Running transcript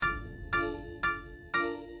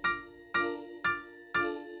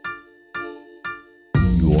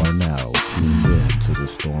are now tuned in to the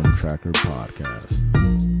Storm Tracker podcast.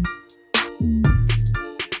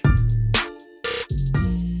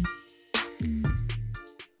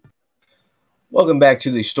 Welcome back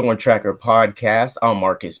to the Storm Tracker podcast. I'm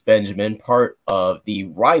Marcus Benjamin, part of the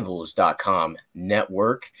Rivals.com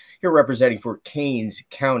network, here representing for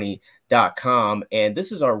CanesCounty.com. And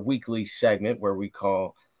this is our weekly segment where we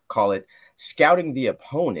call it Scouting the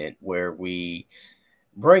Opponent, where we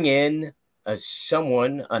bring in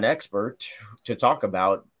an expert, to talk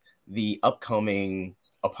about the upcoming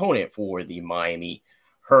opponent for the Miami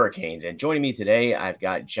Hurricanes. And joining me today, I've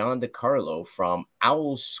got John DiCarlo from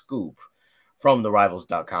Owl Scoop from the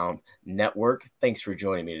Rivals.com network. Thanks for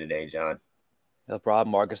joining me today, John. No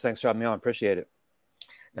problem, Marcus. Thanks for having me on. Appreciate it.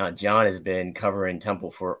 Now, John has been covering Temple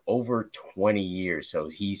for over 20 years, so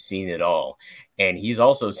he's seen it all. And he's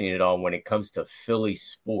also seen it all when it comes to Philly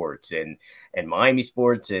sports. And Miami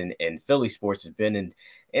sports and Philly sports has been in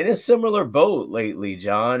a similar boat lately,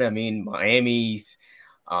 John. I mean, Miami's,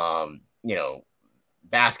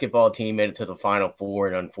 basketball team made it to the Final Four,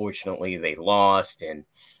 and unfortunately they lost. And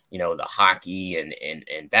the hockey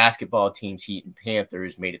and basketball teams, Heat and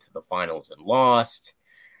Panthers, made it to the finals and lost.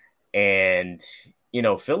 And,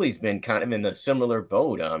 Philly's been kind of in a similar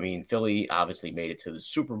boat. I mean, Philly obviously made it to the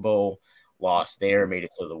Super Bowl, lost there, made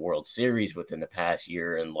it to the World Series within the past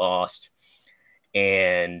year and lost.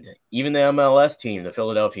 And even the MLS team, the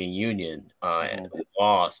Philadelphia Union,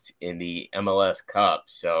 lost in the MLS Cup.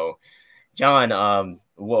 So, John,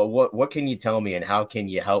 what can you tell me, and how can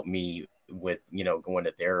you help me with going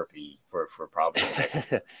to therapy for probably?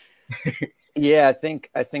 Yeah,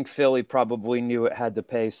 I think Philly probably knew it had to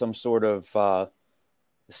pay some sort of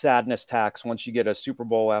sadness tax once you get a Super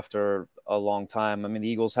Bowl after a long time. I mean, the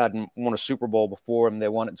Eagles hadn't won a Super Bowl before, and they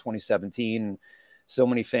won it in 2017. And so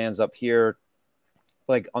many fans up here,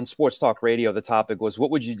 like on Sports Talk Radio, the topic was,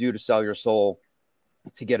 what would you do to sell your soul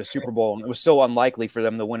to get a Super Bowl? And it was so unlikely for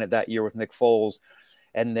them to win it that year with Nick Foles.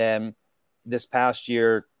 And then this past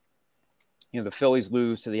year, the Phillies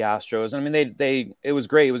lose to the Astros. I mean, it was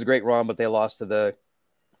great. It was a great run, but they lost to the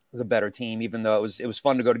better team, even though it was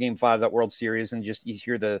fun to go to Game 5 of that World Series, and just you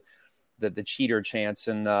hear the cheater chants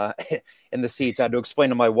in the seats. I had to explain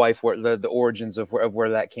to my wife where the origins of where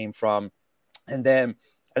that came from. And then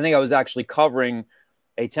I think I was actually covering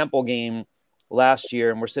a Temple game last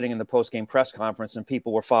year, and we're sitting in the post-game press conference, and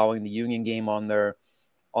people were following the Union game on their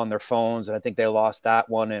phones, and I think they lost that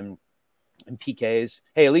one in PKs.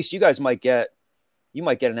 Hey, at least you guys might get an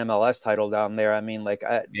MLS title down there. I mean, like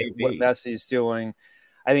what Messi's doing.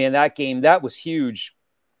 I mean, that game, that was huge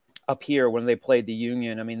up here when they played the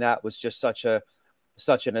Union. I mean, that was just such an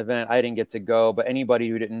event. I didn't get to go, but anybody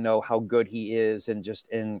who didn't know how good he is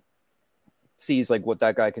and sees like what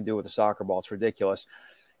that guy can do with a soccer ball, it's ridiculous.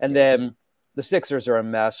 And then the Sixers are a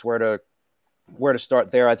mess. Where to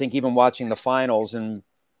start there? I think even watching the finals and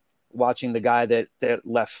watching the guy that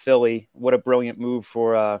left Philly, what a brilliant move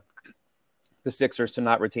for the Sixers to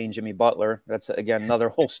not retain Jimmy Butler. That's, again, another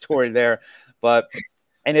whole story there.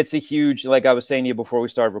 And it's a huge, like I was saying to you before we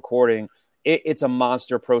started recording, it's a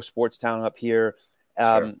monster pro sports town up here.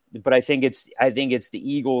 Sure. But I think it's the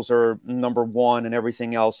Eagles are number one, and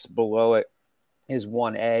everything else below it is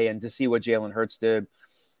 1A. And to see what Jalen Hurts did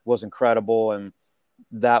was incredible. And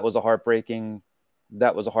that was a heartbreaking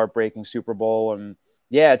Super Bowl. And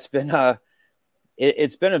yeah, it's been a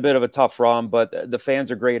bit of a tough run, but the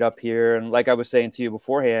fans are great up here. And like I was saying to you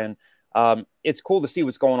beforehand, it's cool to see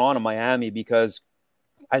what's going on in Miami, because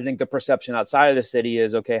I think the perception outside of the city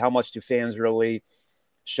is, okay, how much do fans really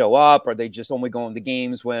show up? Are they just only going to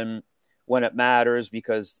games when it matters?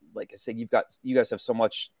 Because like I said, you guys have so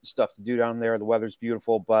much stuff to do down there. The weather's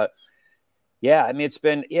beautiful, but yeah, I mean, it's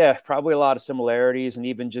been, probably a lot of similarities. And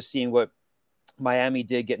even just seeing what Miami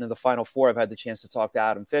did getting to the Final Four, I've had the chance to talk to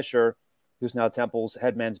Adam Fisher, who's now Temple's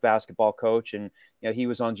head men's basketball coach. And, he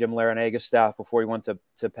was on Jim Laranaga's staff before he went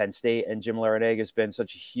to Penn State. And Jim Laranaga has been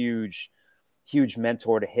such a huge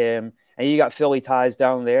mentor to him. And you got Philly ties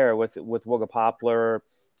down there with Wooga Poplar,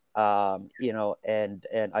 and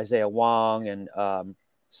Isaiah Wong. And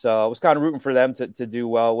so I was kind of rooting for them to do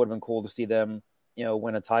well. It would have been cool to see them,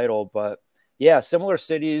 win a title. But yeah, similar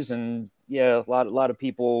cities, and a lot of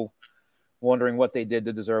people wondering what they did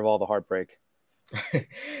to deserve all the heartbreak.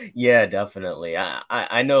 Yeah, definitely.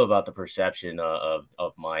 I know about the perception of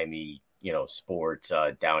Miami, sports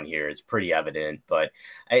down here. It's pretty evident, but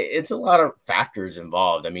it's a lot of factors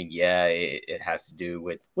involved. I mean, it has to do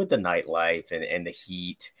with the nightlife and the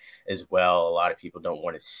heat as well. A lot of people don't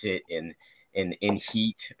want to sit in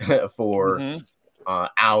heat for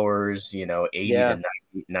hours, 80 Yeah. to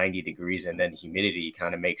 90 degrees, and then humidity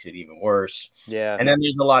kind of makes it even worse. Yeah. And then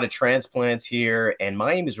there's a lot of transplants here, and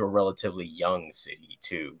Miami's a relatively young city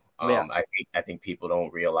too. Yeah. I think people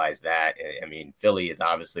don't realize that. I mean, Philly is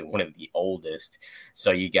obviously one of the oldest,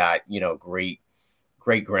 so you got great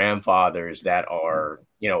grandfathers that are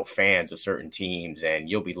fans of certain teams, and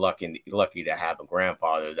you'll be lucky to have a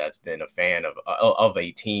grandfather that's been a fan of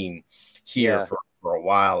a team here Yeah. for a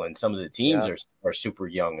while. And some of the teams Yeah. are super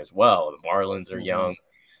young as well. The Marlins are young,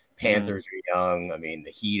 Mm-hmm. Panthers are young. I mean,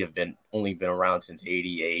 the Heat have only been around since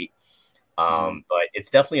 '88. Mm-hmm. But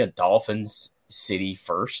it's definitely a Dolphins city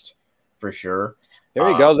first, for sure. There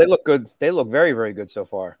you go. They look good. They look very, very good so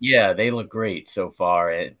far. Yeah, they look great so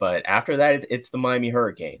far. But after that, it's the Miami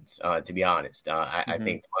Hurricanes, to be honest. I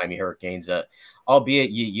think the Miami Hurricanes,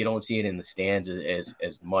 albeit you don't see it in the stands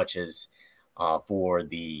as much as for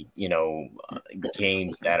the,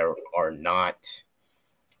 games that are not,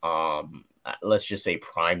 let's just say,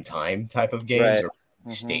 prime time type of games Right.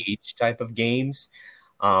 or stage type of games.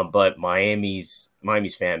 But Miami's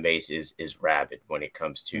fan base is rabid when it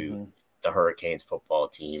comes to the Hurricanes football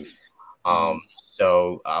team.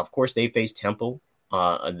 So of course they face Temple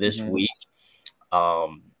this week.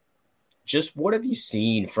 Just what have you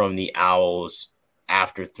seen from the Owls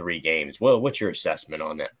after 3 games? Well, what's your assessment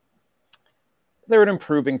on that? They're an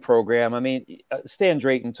improving program. I mean, Stan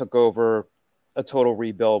Drayton took over a total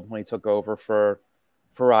rebuild when he took over for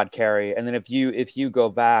Rod Carey. And then if you go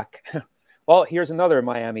back, well, here's another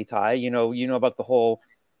Miami tie. You know about the whole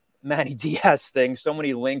Manny Diaz thing. So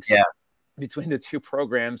many links between the two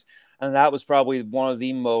programs, and that was probably one of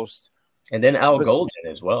the most. And then Al Golden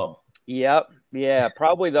as well. Yep, yeah,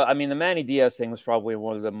 probably the Manny Diaz thing was probably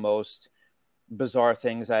one of the most bizarre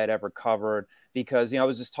things I had ever covered, because I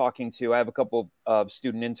was just talking to, I have a couple of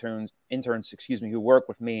student interns, who work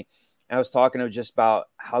with me, and I was talking to just about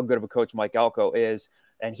how good of a coach Mike Elko is,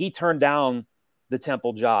 and he turned down the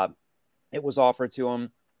Temple job. It was offered to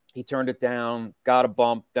him. He turned it down, got a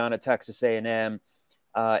bump down at Texas A&M.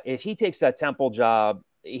 If he takes that Temple job,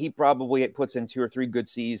 he probably puts in 2 or 3 good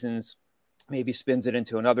seasons, maybe spins it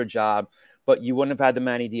into another job, but you wouldn't have had the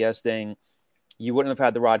Manny Diaz thing. You wouldn't have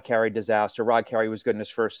had the Rod Carey disaster. Rod Carey was good in his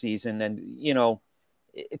first season. And,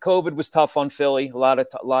 COVID was tough on Philly, a lot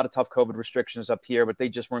of tough COVID restrictions up here, but they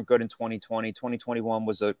just weren't good in 2020. 2021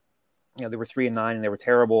 was they were 3-9 and they were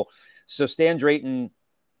terrible. So Stan Drayton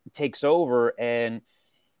takes over, and,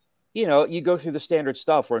 you go through the standard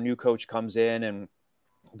stuff where a new coach comes in and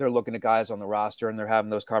they're looking at guys on the roster and they're having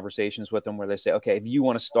those conversations with them where they say, okay, if you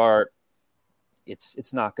want to start,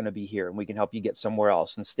 it's not going to be here and we can help you get somewhere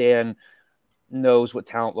else. And Stan knows what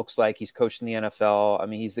talent looks like. He's coached in the NFL. I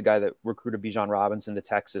mean, he's the guy that recruited Bijan Robinson to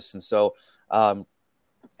Texas. And so, and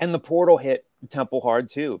the portal hit Temple hard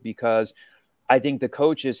too, because I think the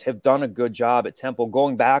coaches have done a good job at Temple,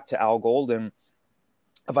 going back to Al Golden,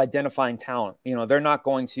 of identifying talent. They're not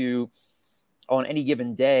going to, on any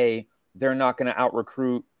given day, they're not going to out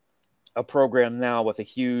recruit a program now with a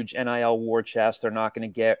huge NIL war chest. They're not going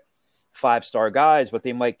to get 5-star guys, but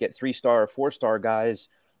they might get 3-star or 4-star guys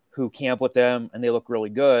who camp with them and they look really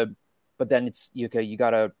good. But then it's you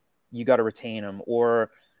gotta retain them.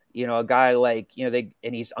 Or a guy like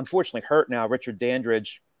and he's unfortunately hurt now, Richard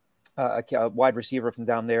Dandridge, a wide receiver from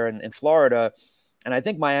down there in Florida. And I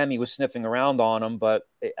think Miami was sniffing around on him, but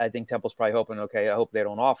I think Temple's probably hoping, okay, I hope they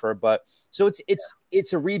don't offer. But so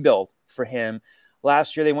it's a rebuild for him.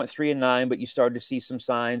 Last year they went 3-9, but you started to see some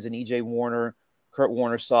signs, and Kurt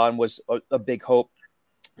Warner's son was a big hope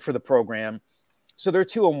for the program. So they're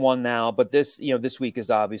 2-1 now, but this week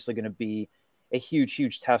is obviously going to be a huge,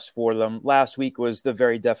 huge test for them. Last week was the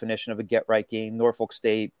very definition of a get-right game. Norfolk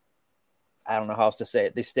State, I don't know how else to say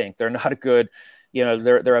it. They stink. They're not a good,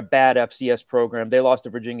 they're a bad FCS program. They lost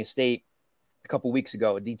to Virginia State a couple weeks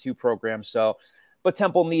ago, a D2 program. So, but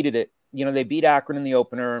Temple needed it. They beat Akron in the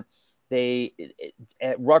opener.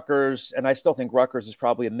 At Rutgers, and I still think Rutgers is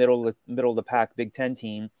probably a middle of the pack Big Ten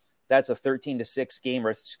team. That's a 13-6 game, or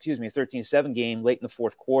a 13-7 game late in the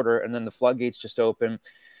fourth quarter, and then the floodgates just open.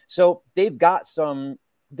 So they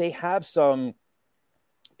have some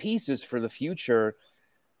pieces for the future,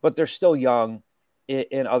 but they're still young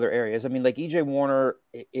in other areas. I mean, like EJ Warner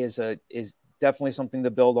is definitely something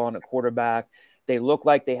to build on at quarterback. They look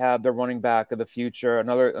like they have their running back of the future.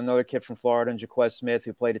 Another kid from Florida, and Jaquez Smith,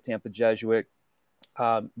 who played at Tampa Jesuit.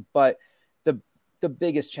 But the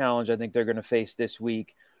biggest challenge I think they're going to face this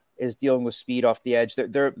week is dealing with speed off the edge.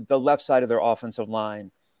 The left side of their offensive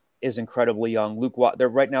line is incredibly young.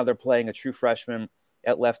 They're playing a true freshman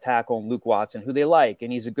at left tackle, Luke Watson, who they like,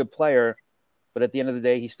 and he's a good player. But at the end of the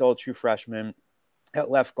day, he's still a true freshman.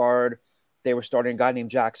 At left guard, they were starting a guy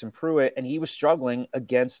named Jackson Pruitt, and he was struggling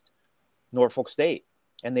against Norfolk State.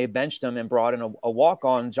 And they benched him and brought in a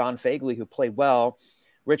walk-on, John Fagley, who played well.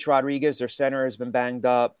 Rich Rodriguez, their center, has been banged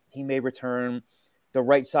up. He may return. The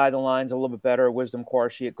right side of the line's a little bit better. Wisdom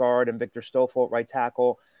Quarshie at guard and Victor Stoffel at right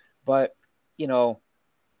tackle. But,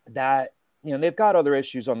 they've got other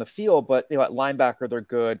issues on the field, but at linebacker, they're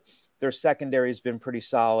good. Their secondary has been pretty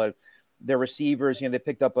solid. Their receivers, they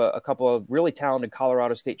picked up a couple of really talented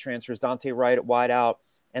Colorado State transfers, Dante Wright at wideout,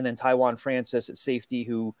 and then Tywan Francis at safety,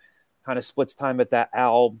 who kind of splits time at that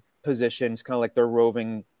Al position. It's kind of like their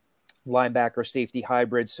roving linebacker safety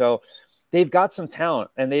hybrid. So they've got some talent,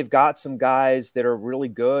 and they've got some guys that are really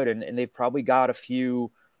good, and they've probably got a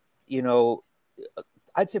few,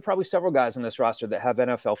 I'd say probably several guys on this roster that have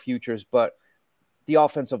NFL futures, but the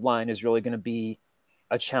offensive line is really going to be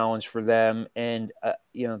a challenge for them. And,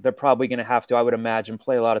 they're probably going to have to, I would imagine,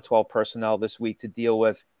 play a lot of 12 personnel this week to deal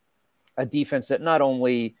with a defense that not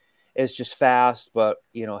only is just fast, but,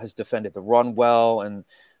 has defended the run well. And,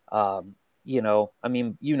 Miami's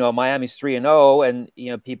 3-0,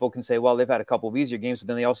 and, people can say, well, they've had a couple of easier games, but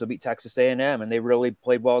then they also beat Texas A&M, and they really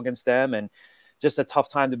played well against them. And just a tough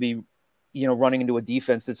time to be, running into a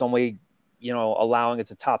defense that's only, allowing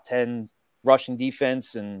it's a top 10 rushing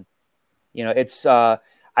defense. And, I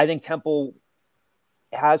think Temple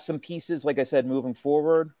has some pieces, like I said, moving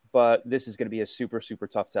forward, but this is going to be a super, super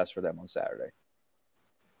tough test for them on Saturday.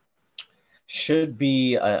 Should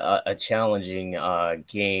be a challenging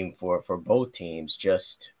game for both teams,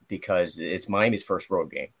 just because it's Miami's first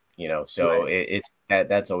road game, so right.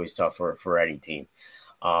 That's always tough for any team.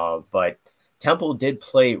 But Temple did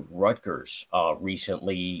play Rutgers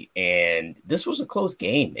recently, and this was a close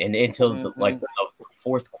game, and until the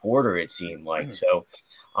fourth quarter, it seemed like. So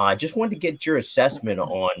I just wanted to get your assessment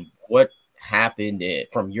on what happened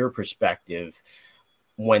from your perspective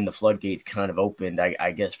when the floodgates kind of opened,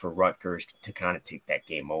 I guess, for Rutgers to kind of take that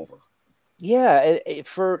game over. Yeah,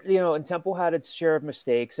 and Temple had its share of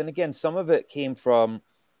mistakes. And again, some of it came from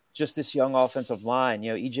just this young offensive line.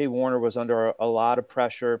 E.J. Warner was under a lot of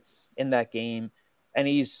pressure in that game. And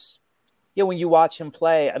he's, when you watch him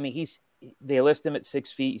play, I mean, they list him at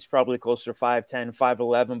 6 feet. He's probably closer to 5'10",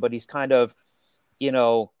 5'11", but he's kind of,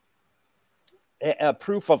 a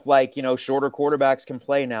proof of shorter quarterbacks can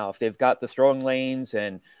play now if they've got the throwing lanes.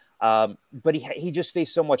 And but he just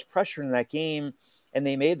faced so much pressure in that game, and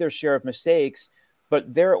they made their share of mistakes.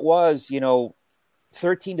 But there it was,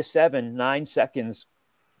 13-7, 9 seconds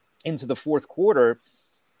into the fourth quarter,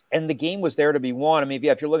 and the game was there to be won. I mean,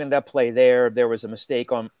 if you're looking at that play there was a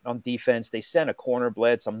mistake on defense. They sent a corner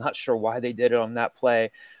blitz. I'm not sure why they did it on that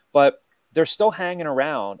play, but they're still hanging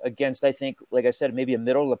around against, I think, like I said, maybe a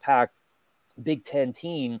middle of the pack Big Ten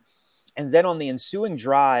team. And then on the ensuing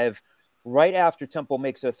drive, right after Temple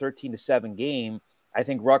makes a 13-7 game, I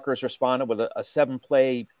think Rutgers responded with a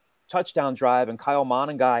 7-play touchdown drive, and Kyle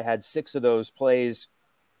Monangai had 6 of those plays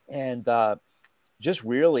and just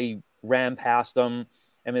really ran past them.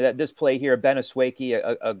 I mean, this play here, Ben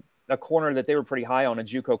Aswaki, a corner that they were pretty high on, a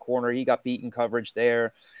JUCO corner, he got beaten coverage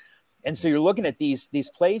there. And so you're looking at these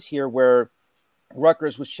plays here where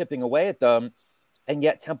Rutgers was chipping away at them, and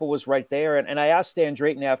yet Temple was right there. And I asked Stan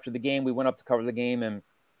Drayton after the game, we went up to cover the game, and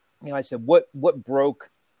I said, what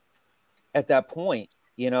broke at that point?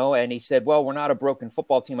 And he said, well, we're not a broken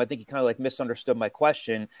football team. I think he kind of misunderstood my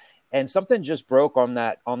question, and something just broke on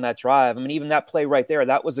that drive. I mean, even that play right there,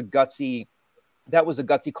 that was a gutsy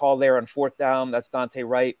call there on 4th down. That's Dante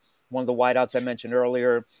Wright, one of the wideouts I mentioned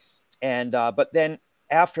earlier. And but then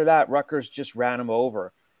after that, Rutgers just ran him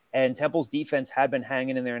over, and Temple's defense had been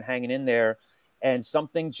hanging in there, and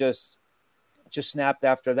something just snapped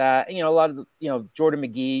after that. And, a lot of Jordan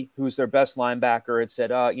McGee, who's their best linebacker, had said,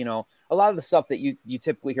 a lot of the stuff that you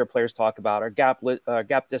typically hear players talk about, our gap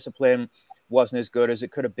discipline wasn't as good as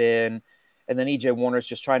it could have been. And then E.J. Warner's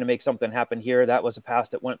just trying to make something happen here. That was a pass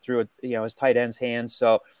that went through his tight end's hands.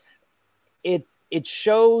 So it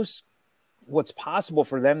shows what's possible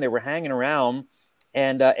for them. They were hanging around,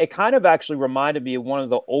 and it kind of actually reminded me of one of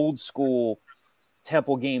the old school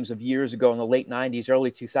Temple games of years ago in the late 90s,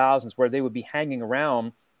 early 2000s, where they would be hanging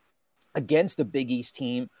around against the Big East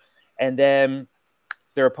team, and then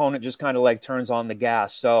their opponent just kind of turns on the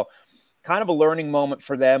gas. So kind of a learning moment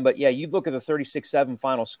for them. But yeah, you look at the 36-7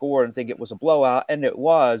 final score and think it was a blowout, and it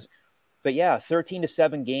was. But yeah,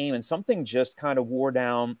 13-7 game, and something just kind of wore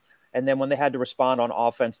down. And then when they had to respond on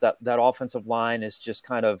offense, that offensive line is just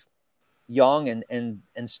kind of young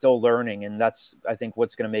and still learning. And that's, I think,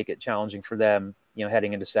 what's going to make it challenging for them,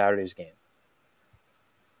 heading into Saturday's game.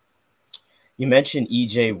 You mentioned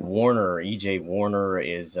EJ Warner. EJ Warner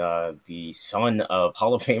is the son of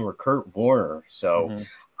Hall of Famer Kurt Warner. So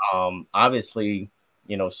obviously,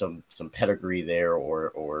 some pedigree there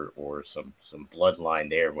or some bloodline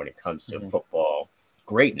there when it comes to football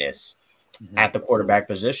greatness at the quarterback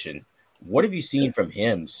position. What have you seen from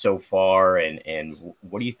him so far, and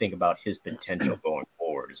what do you think about his potential going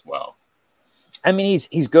forward as well? I mean,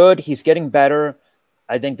 he's good. He's getting better.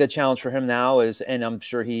 I think the challenge for him now is, and I'm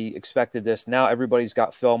sure he expected this, now everybody's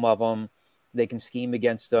got film of him. They can scheme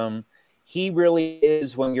against him. He really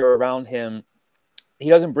is, when you're around him, he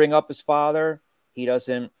doesn't bring up his father. He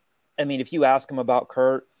doesn't. I mean, if you ask him about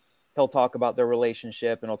Kurt, he'll talk about their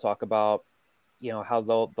relationship, and he'll talk about, how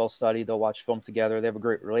they'll study, they'll watch film together. They have a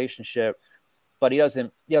great relationship, but he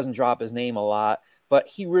doesn't drop his name a lot. But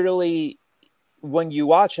he really, when you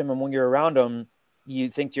watch him and when you're around him, you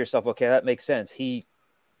think to yourself, okay, that makes sense. He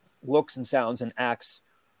looks and sounds and acts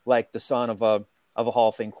like the son of a Hall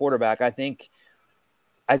of Fame quarterback. I think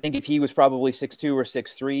if he was probably 6'2" or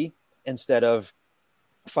 6'3" instead of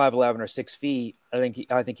 5'11" or 6 feet, I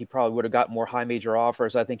think he probably would have got more high major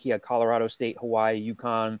offers. I think he had Colorado State, Hawaii,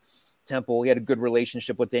 UConn, Temple. He had a good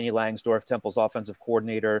relationship with Danny Langsdorff, Temple's offensive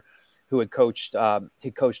coordinator, who had coached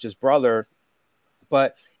his brother.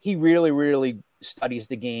 But he really, really studies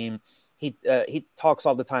the game. He talks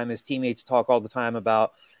all the time. His teammates talk all the time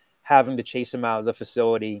about having to chase him out of the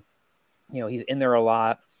facility. He's in there a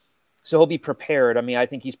lot, so he'll be prepared. I mean, I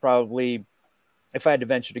think he's probably, if I had to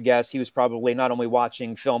venture to guess, he was probably not only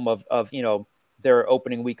watching film of their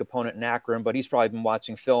opening week opponent in Akron, but he's probably been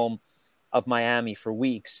watching film of Miami for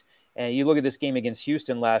weeks. And you look at this game against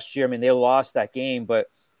Houston last year. I mean, they lost that game,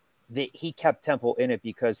 but he kept Temple in it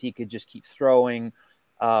because he could just keep throwing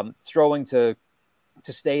to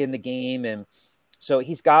stay in the game. And so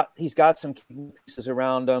he's got some pieces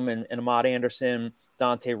around him, and Ahmad Anderson,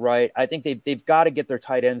 Dante Wright. I think they've got to get their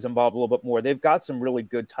tight ends involved a little bit more. They've got some really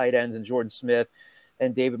good tight ends in Jordan Smith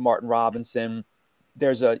and David Martin Robinson.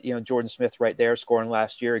 There's Jordan Smith right there scoring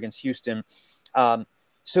last year against Houston.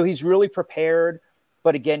 So he's really prepared,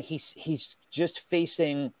 but again, he's just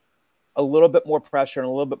facing a little bit more pressure and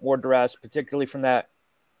a little bit more duress, particularly from that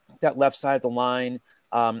left side of the line.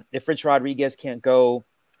 If Rich Rodriguez can't go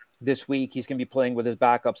this week, he's going to be playing with his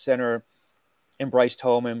backup center in Bryce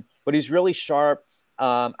Tolman, but he's really sharp.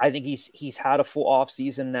 I think he's had a full off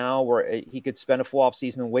season now where he could spend a full off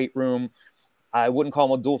season in weight room. I wouldn't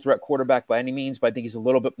call him a dual threat quarterback by any means, but I think he's a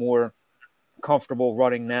little bit more comfortable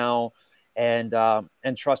running now and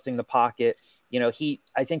trusting the pocket.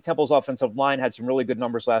 I think Temple's offensive line had some really good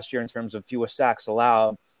numbers last year in terms of fewest sacks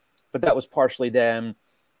allowed, but that was partially them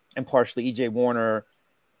and partially EJ Warner,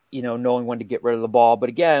 knowing when to get rid of the ball. But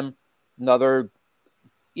again, another,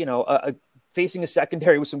 facing a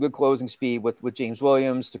secondary with some good closing speed with James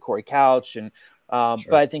Williams, to Corey Couch, and sure.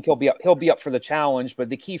 But I think he'll be up for the challenge. But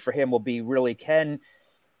the key for him will be really can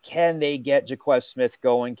they get Jaquez Smith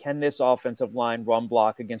going? Can this offensive line run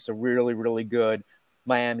block against a really, really good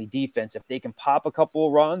Miami defense? If they can pop a couple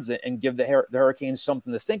of runs and give the Hurricanes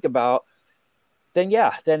something to think about, then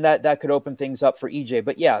that could open things up for EJ.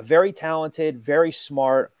 But yeah, very talented, very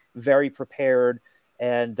smart, very prepared,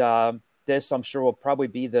 and this I'm sure will probably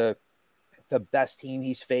be the best team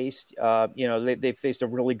he's faced. They faced a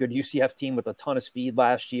really good UCF team with a ton of speed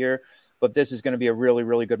last year, but this is going to be a really,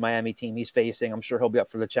 really good Miami team he's facing. I'm sure he'll be up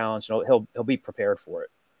for the challenge, and he'll be prepared for it.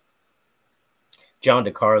 John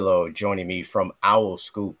DiCarlo joining me from Owl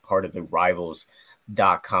Scoop, part of the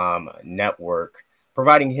Rivals.com network,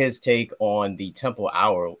 providing his take on the Temple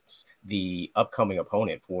Owls, the upcoming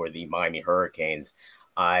opponent for the Miami Hurricanes.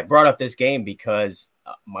 I brought up this game because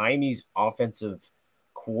Miami's offensive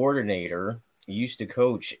coordinator used to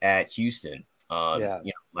coach at Houston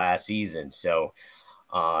last season. So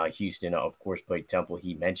Houston, of course, played Temple.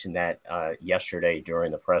 He mentioned that yesterday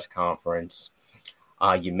during the press conference.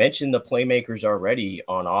 You mentioned the playmakers already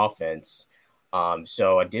on offense.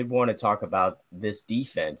 So I did want to talk about this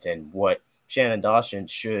defense and what Shannon Dawson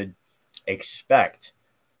should expect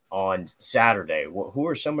on Saturday. Who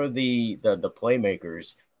are some of the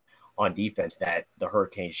playmakers on defense that the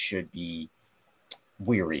Hurricanes should be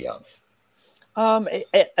weary of?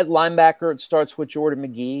 At linebacker, it starts with Jordan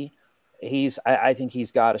McGee. I think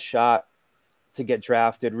he's got a shot to get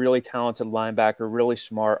drafted. Really talented linebacker, really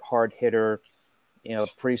smart, hard hitter,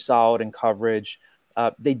 pretty solid in coverage.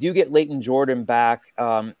 They do get Leighton Jordan back,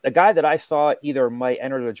 a guy that I thought either might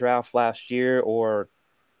enter the draft last year or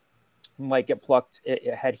might get plucked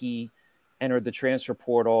had he entered the transfer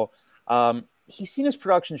portal. He's seen his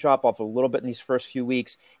production drop off a little bit in these first few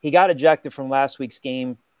weeks. He got ejected from last week's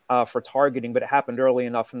game for targeting, but it happened early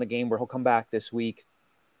enough in the game where he'll come back this week.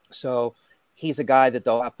 So he's a guy that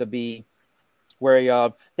they'll have to be wary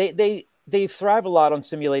of. They thrive a lot on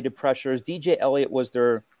simulated pressures. DJ Elliott was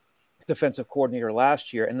their defensive coordinator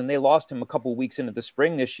last year, and then they lost him a couple of weeks into the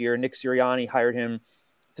spring this year. Nick Sirianni hired him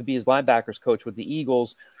to be his linebackers coach with the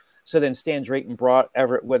Eagles. So then Stan Drayton brought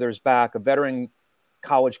Everett Withers back, a veteran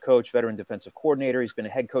college coach, veteran defensive coordinator. He's been a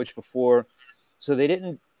head coach before. So they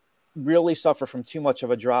didn't really suffer from too much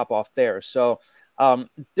of a drop off there. So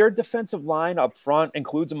their defensive line up front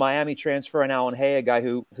includes a Miami transfer and Alan Hay, a guy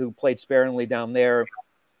who played sparingly down there.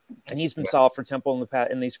 And he's been solid for Temple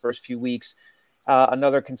in these first few weeks.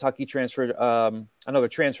 Another transfer, from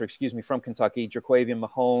Kentucky, Jaquavian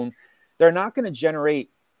Mahone. They're not going to generate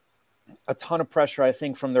a ton of pressure, I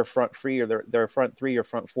think, from their front three or their front three or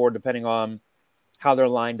front four, depending on how they're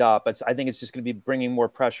lined up. I think it's just going to be bringing more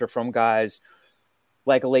pressure from guys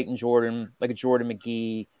like a Leighton Jordan, like a Jordan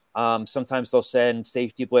McGee. Sometimes they'll send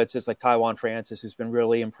safety blitzes like Tywan Francis, who's been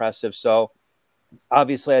really impressive. So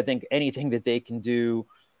obviously, I think anything that they can do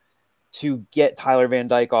to get Tyler Van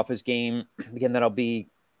Dyke off his game, again, that'll be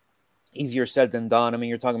easier said than done. I mean,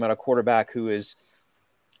 you're talking about a quarterback who is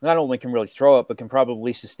not only can really throw it, but can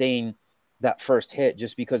probably sustain that first hit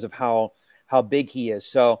just because of how big he is.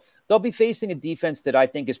 So they'll be facing a defense that I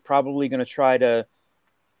think is probably going to try to,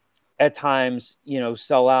 at times,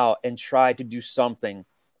 sell out and try to do something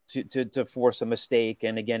to force a mistake.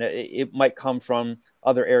 And again, it might come from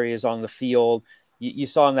other areas on the field. You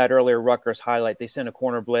saw in that earlier Rutgers highlight, they sent a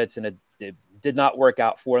corner blitz and it did not work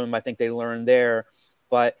out for them. I think they learned there.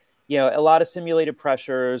 But, a lot of simulated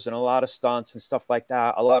pressures and a lot of stunts and stuff like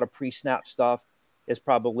that, a lot of pre-snap stuff is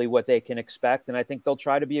probably what they can expect. And I think they'll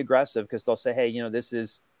try to be aggressive because they'll say, hey, this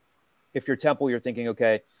is, if you're Temple, you're thinking,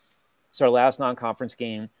 okay, it's our last non-conference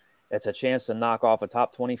game. It's a chance to knock off a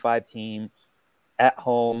top 25 team at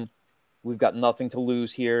home. We've got nothing to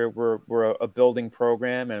lose here. We're a building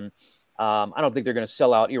program, and I don't think they're going to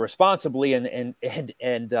sell out irresponsibly and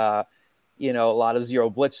a lot of zero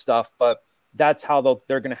blitz stuff, but that's how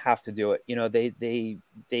they're going to have to do it.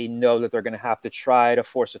 They know that they're going to have to try to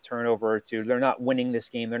force a turnover or two. They're not winning this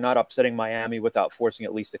game. They're not upsetting Miami without forcing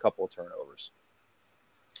at least a couple of turnovers.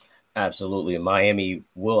 Absolutely. Miami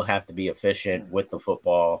will have to be efficient with the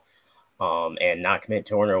football and not commit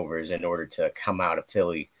turnovers in order to come out of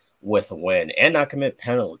Philly with a win and not commit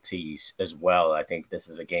penalties as well. I think this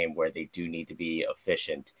is a game where they do need to be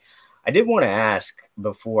efficient. I did want to ask,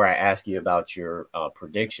 before I ask you about your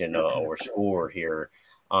prediction or score here,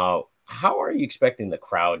 how are you expecting the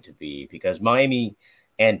crowd to be? Because Miami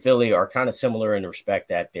and Philly are kind of similar in the respect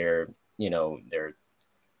that they're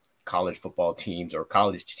college football teams or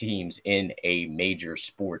college teams in a major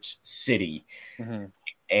sports city. Mm-hmm.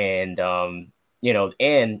 And,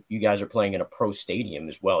 and you guys are playing in a pro stadium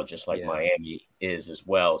as well, just like Miami is as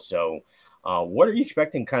well. So what are you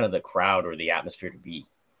expecting kind of the crowd or the atmosphere to be?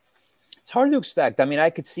 It's hard to expect. I mean,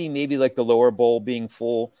 I could see maybe like the lower bowl being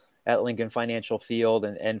full at Lincoln Financial Field.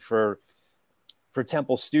 And for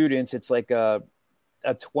Temple students, it's like a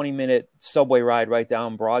 20-minute subway ride right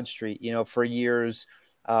down Broad Street. For years,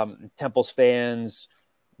 Temple's fans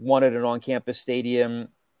wanted an on-campus stadium.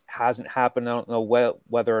 Hasn't happened. I don't know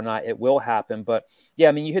whether or not it will happen. But, yeah,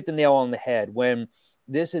 I mean, you hit the nail on the head. When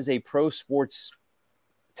this is a pro sports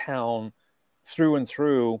town through and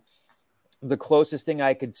through, the closest thing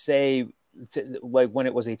I could say to, like, when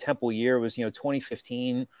it was a Temple year was,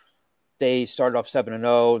 2015. They started off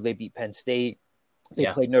 7-0. They beat Penn State. They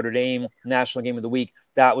played Notre Dame, National Game of the Week.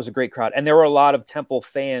 That was a great crowd. And there were a lot of Temple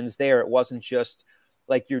fans there. It wasn't just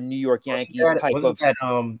like your New York Yankees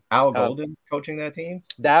Al Golden coaching that team?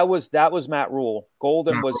 That was Matt Rule.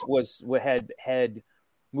 Golden had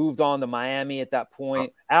moved on to Miami at that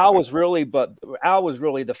point. Al was really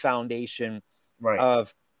the foundation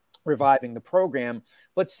of reviving the program.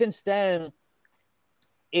 But since then,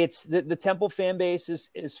 it's the Temple fan base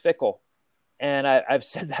is fickle. And I've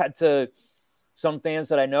said that to some fans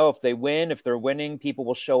that I know. If they're winning, people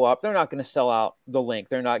will show up. They're not going to sell out the Link.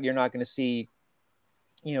 You're not going to see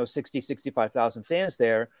 60, 65,000 fans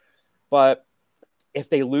there. But if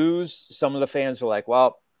they lose, some of the fans are like,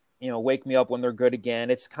 well, wake me up when they're good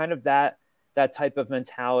again. It's kind of that type of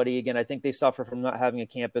mentality. Again, I think they suffer from not having a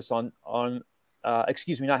campus not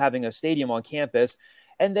having a stadium on campus.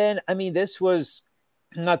 And then, I mean, this was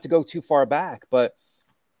not to go too far back, but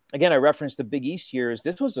again, I referenced the Big East years.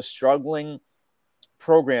 This was a struggling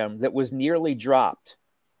program that was nearly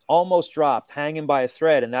almost dropped, hanging by a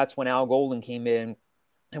thread. And that's when Al Golden came in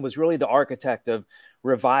and was really the architect of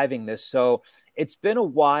reviving this. So it's been a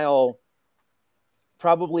while,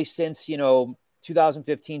 probably since,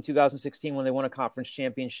 2015, 2016, when they won a conference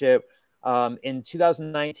championship. In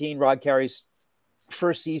 2019, Rod Carey's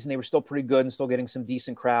first season, they were still pretty good and still getting some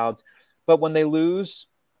decent crowds. But when they lose,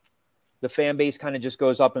 the fan base kind of just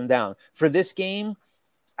goes up and down. For this game,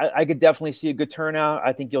 I could definitely see a good turnout.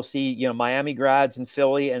 I think you'll see, Miami grads and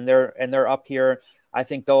Philly, and they're up here. I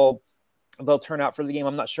think they'll turn out for the game.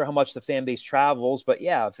 I'm not sure how much the fan base travels, but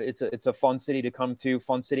yeah, it's a fun city to come to,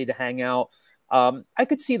 fun city to hang out. I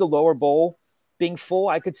could see the lower bowl being full.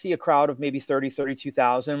 I could see a crowd of maybe 30,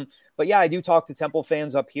 32,000. But yeah, I do talk to Temple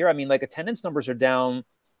fans up here. I mean, like, attendance numbers are down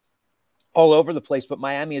all over the place, but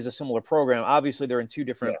Miami is a similar program. Obviously, they're in two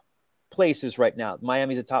different places right now.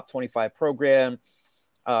 Miami's a top 25 program.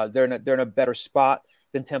 They're in a better spot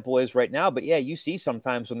than Temple is right now. But yeah, you see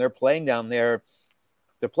sometimes when they're playing down there,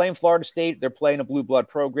 they're playing Florida State, they're playing a blue blood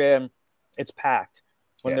program, it's packed.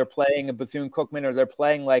 When they're playing a Bethune-Cookman, or they're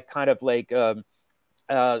playing like kind of like a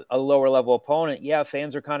lower level opponent,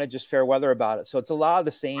 fans are kind of just fair weather about it. So it's a lot of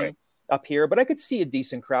the same up here, but I could see a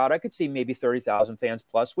decent crowd. I could see maybe 30,000 fans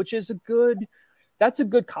plus, which is that's a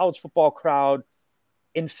good college football crowd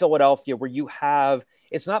in Philadelphia, where you have,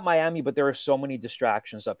 it's not Miami, but there are so many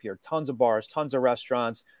distractions up here. Tons of bars, tons of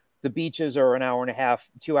restaurants. The beaches are an hour and a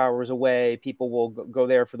half, 2 hours away. People will go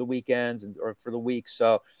there for the weekends or for the week.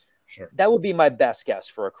 So that would be my best guess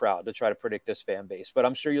for a crowd to try to predict this fan base. But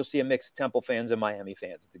I'm sure you'll see a mix of Temple fans and Miami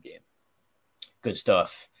fans at the game. Good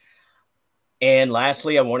stuff. And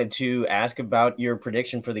lastly, I wanted to ask about your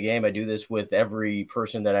prediction for the game. I do this with every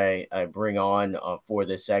person that I bring on for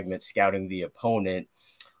this segment, scouting the opponent.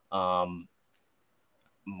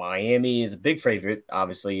 Miami is a big favorite,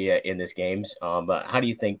 obviously, in this game. But how do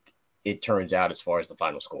you think it turns out as far as the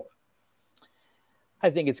final score? I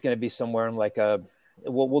think it's going to be somewhere in like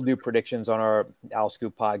we'll do predictions on our Al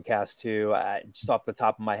Scoop podcast too. Just off the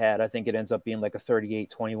top of my head, I think it ends up being like a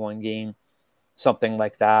 38-21 game, something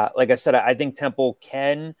like that. Like I said, I think Temple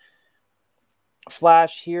can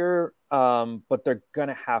flash here, but they're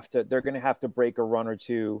gonna have to break a run or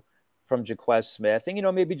two from Jaquez Smith.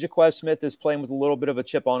 And, maybe Jaquez Smith is playing with a little bit of a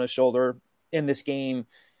chip on his shoulder in this game.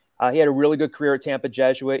 He had a really good career at Tampa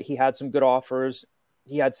Jesuit. He had some good offers.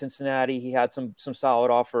 He had Cincinnati. He had some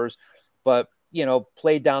solid offers, but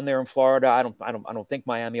played down there in Florida. I don't think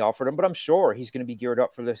Miami offered him, but I'm sure he's going to be geared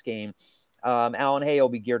up for this game. Alan Hay will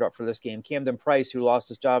be geared up for this game. Camden Price, who lost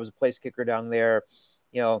his job as a place kicker down there,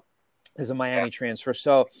 is a Miami transfer.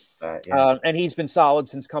 So, and he's been solid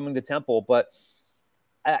since coming to Temple, but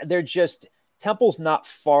Temple's not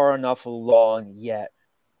far enough along yet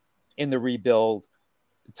in the rebuild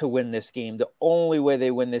to win this game. The only way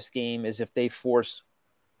they win this game is if they force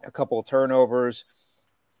a couple of turnovers,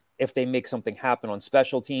 if they make something happen on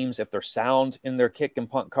special teams, if they're sound in their kick and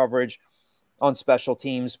punt coverage on special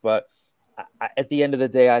teams. But at the end of the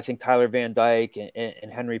day, I think Tyler Van Dyke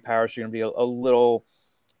and Henry Parrish are going to be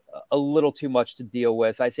a little too much to deal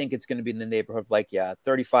with. I think it's going to be in the neighborhood of 35-21,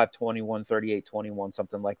 38-21,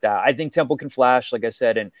 something like that. I think Temple can flash, like I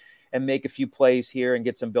said, and make a few plays here and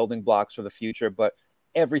get some building blocks for the future, but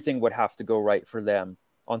everything would have to go right for them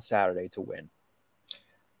on Saturday to win.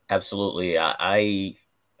 Absolutely. I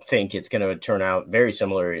think it's going to turn out very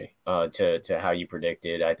similar to how you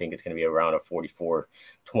predicted. I think it's going to be around a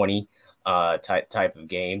 44-20 type of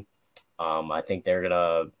game. I think they're going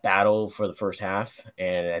to battle for the first half,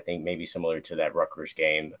 and I think maybe similar to that Rutgers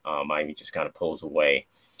game, Miami just kind of pulls away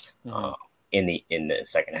in the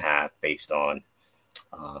second half based on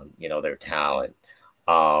their talent.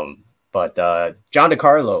 But John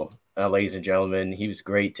DiCarlo, ladies and gentlemen, he was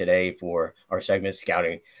great today for our segment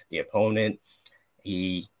scouting the opponent.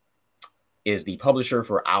 He is the publisher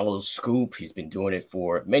for Owl Scoop. He's been doing it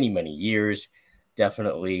for many, many years.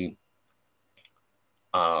 Definitely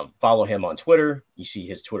follow him on Twitter. You see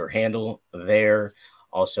his Twitter handle there.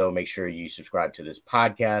 Also, make sure you subscribe to this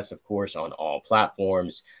podcast, of course, on all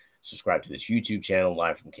platforms. Subscribe to this YouTube channel,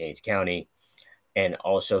 live from Kings County. And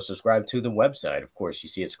also subscribe to the website. Of course, you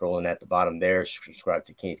see it scrolling at the bottom there. Subscribe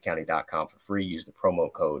to kingscounty.com for free. Use the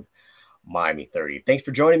promo code Miami30. Thanks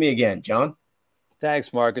for joining me again, John.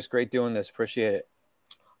 Thanks, Marcus. Great doing this. Appreciate it.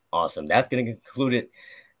 Awesome. That's going to conclude it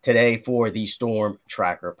today for the Storm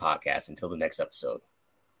Tracker podcast. Until the next episode.